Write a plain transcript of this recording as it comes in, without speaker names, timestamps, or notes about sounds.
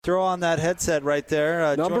Throw on that headset right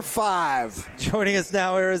there. Number 5. Joining us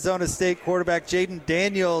now, Arizona State quarterback Jayden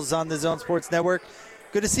Daniels on the Zone Sports Network.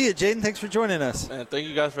 Good to see you, Jayden. Thanks for joining us. Man, thank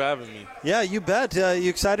you guys for having me. Yeah, you bet. You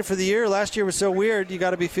excited for the year? Last year was so weird. You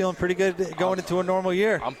got to be feeling pretty good going into a normal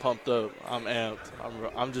year. I'm pumped up. I'm amped.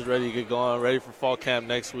 I'm just ready to get going, ready for fall camp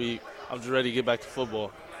next week. I'm just ready to get back to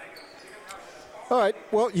football. All right.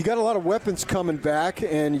 Well, you got a lot of weapons coming back,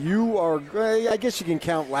 and you are, I guess you can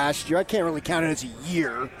count last year. I can't really count it as a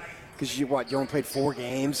year because you only played 4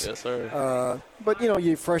 games. Yes, sir. But,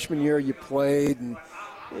 your freshman year you played, and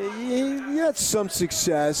you had some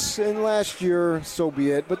success. And last year, so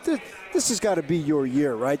be it. But this has got to be your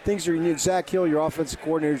year, right? Things are, Zach Hill, your offensive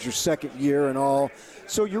coordinator, is your second year and all.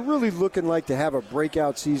 So you're really looking like to have a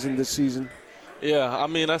breakout season this season? Yeah, I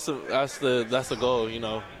mean, that's the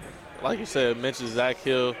goal, Like you said, mentioned Zach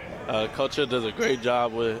Hill. Coach Hill does a great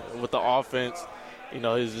job with the offense.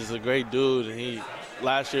 He's just a great dude. And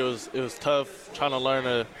last year it was tough trying to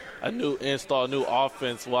learn a new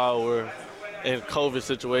offense while we're in COVID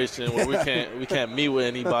situation where we can't meet with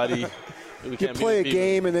anybody. You play a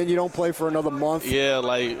game and then you don't play for another month. Yeah,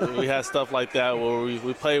 like we had stuff like that where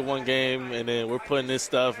we played one game and then we're putting this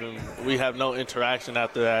stuff and we have no interaction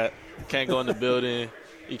after that. Can't go in the building.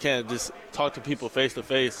 You can't just talk to people face to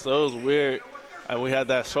face. So it was weird. And we had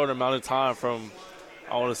that short amount of time from,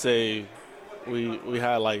 I want to say, we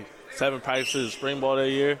had like 7 practices of spring ball that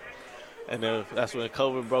year. And then that's when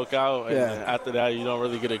COVID broke out. And then after that, you don't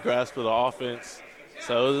really get a grasp of the offense.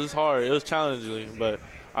 So it was hard. It was challenging. But,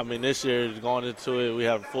 I mean, this year, going into it, we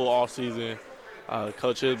have a full off season.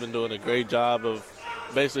 Coach Hill has been doing a great job of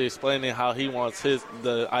basically explaining how he wants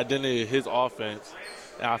the identity of his offense.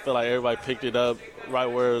 And I feel like everybody picked it up right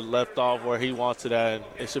where it left off, where he wants it at, and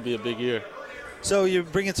it should be a big year. So you're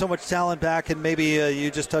bringing so much talent back, and maybe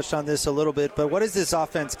you just touched on this a little bit, but what is this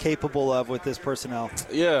offense capable of with this personnel?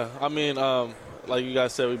 Yeah, I mean, like you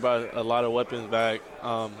guys said, we brought a lot of weapons back.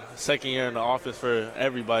 Second year in the offense for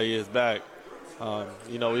everybody is back.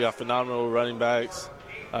 We got phenomenal running backs.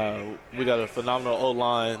 We got a phenomenal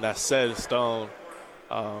O-line that's set in stone.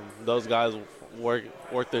 Those guys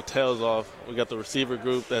work their tails off. We got the receiver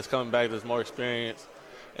group that's coming back that's more experienced.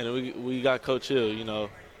 And we got Coach Hill,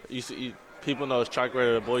 people know his track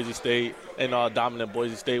record at Boise State and how dominant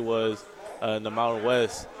Boise State was in the Mountain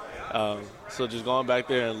West. So just going back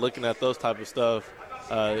there and looking at those type of stuff,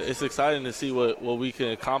 it's exciting to see what we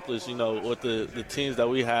can accomplish, with the teams that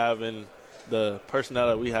we have and the personnel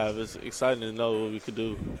that we have. It's exciting to know what we could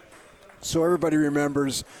do. So everybody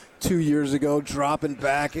remembers 2 years ago dropping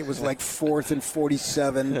back. It was like 4th and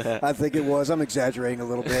 47, I think it was. I'm exaggerating a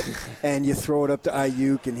little bit. And you throw it up to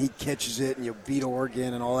Ayuk, and he catches it, and you beat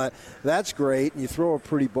Oregon and all that. That's great, and you throw a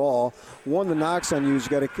pretty ball. One of the knocks on you is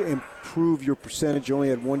you got to improve your percentage. You only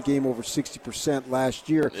had one game over 60% last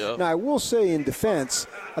year. Yep. Now, I will say in defense,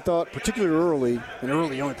 I thought particularly early, and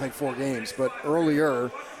early you only played 4 games, but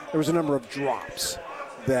earlier there was a number of drops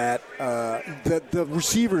that the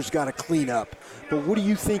receivers got to clean up. But what do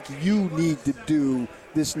you think you need to do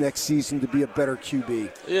this next season to be a better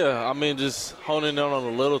QB? Yeah, I mean, just honing in on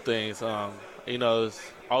the little things. It's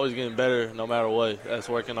always getting better no matter what. That's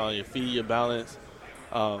working on your feet, your balance.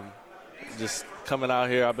 Just coming out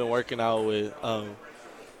here, I've been working out with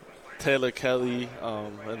Taylor Kelly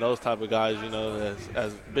and those type of guys,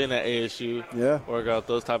 has been at ASU. Yeah. Work out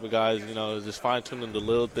those type of guys, just fine-tuning the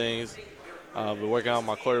little things. Been working out with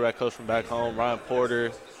my quarterback coach from back home, Ryan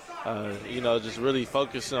Porter. Just really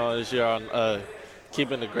focusing on this year on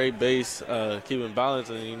keeping a great base, keeping balance,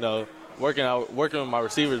 and, working with my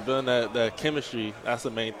receivers, building that chemistry. That's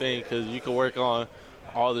the main thing, because you can work on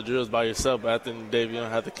all the drills by yourself, but at the end of the day, if you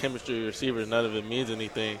don't have the chemistry of your receivers, none of it means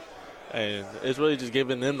anything. And it's really just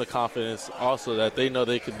giving them the confidence also that they know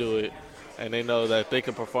they can do it, and they know that they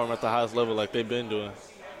can perform at the highest level like they've been doing.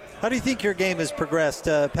 How do you think your game has progressed?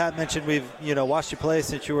 Pat mentioned we've watched you play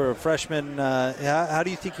since you were a freshman. How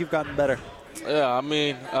do you think you've gotten better? Yeah, I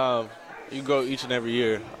mean, you grow each and every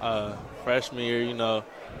year. Freshman year,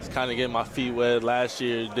 just kind of getting my feet wet. Last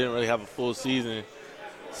year, didn't really have a full season.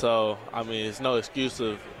 So, I mean, it's no excuse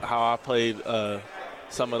of how I played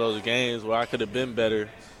some of those games where I could have been better.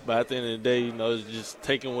 But at the end of the day, it's just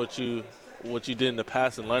taking what you did in the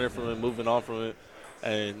past and learning from it, moving on from it.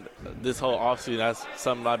 And this whole offseason, that's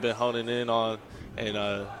something I've been honing in on and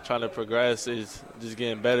trying to progress, is just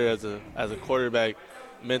getting better as a quarterback,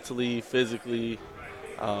 mentally, physically,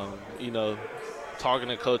 talking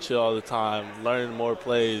to Coach Hill all the time, learning more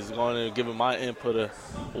plays, going and giving my input of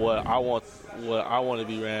what I want to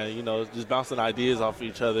be ran, just bouncing ideas off of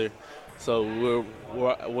each other. So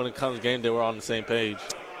when it comes game day, we're on the same page.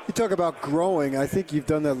 You talk about growing. I think you've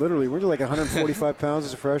done that literally. Were you like 145 pounds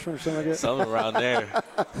as a freshman or something like that? Something around there.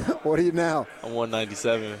 What are you now? I'm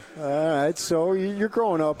 197. All right, so you're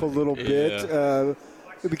growing up a little bit.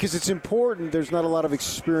 Because it's important, there's not a lot of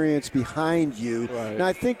experience behind you. Right. Now,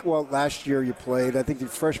 I think, last year you played. I think the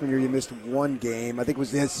freshman year you missed one game. I think it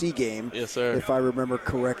was the SC game. Yes, sir. If I remember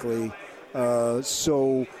correctly.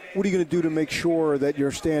 So what are you going to do to make sure that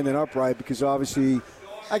you're standing upright? Because obviously,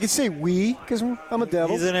 I can say we, because I'm a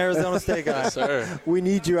Devil. He's an Arizona State guy. Yes, sir. We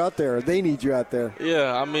need you out there. They need you out there.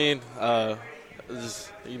 Yeah, I mean,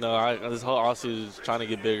 this whole offseason is trying to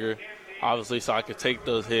get bigger, obviously, so I could take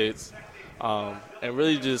those hits. And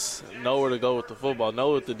really just know where to go with the football,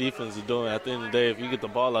 know what the defense is doing. At the end of the day, if you get the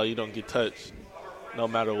ball out, you don't get touched no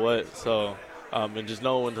matter what. So, and just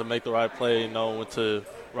know when to make the right play, know when to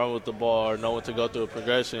run with the ball, or know when to go through a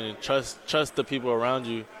progression, and trust the people around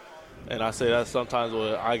you. And I say that's sometimes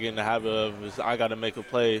what I get in the habit of is I got to make a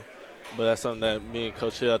play. But that's something that me and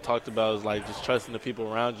Coach Hill talked about is like just trusting the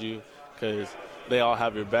people around you because they all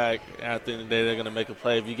have your back. And at the end of the day, they're going to make a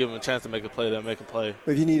play. If you give them a chance to make a play, they'll make a play.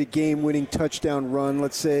 If you need a game-winning touchdown run,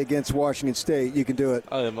 let's say against Washington State, you can do it.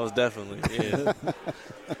 Oh, yeah, most definitely. Yeah.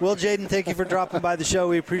 Well, Jayden, thank you for dropping by the show.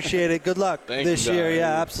 We appreciate it. Good luck this year.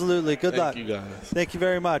 Yeah, absolutely. Good luck. Thank you, guys. Thank you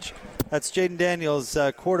very much. That's Jayden Daniels,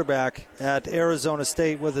 quarterback at Arizona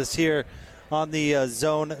State, with us here on the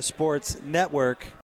Zone Sports Network.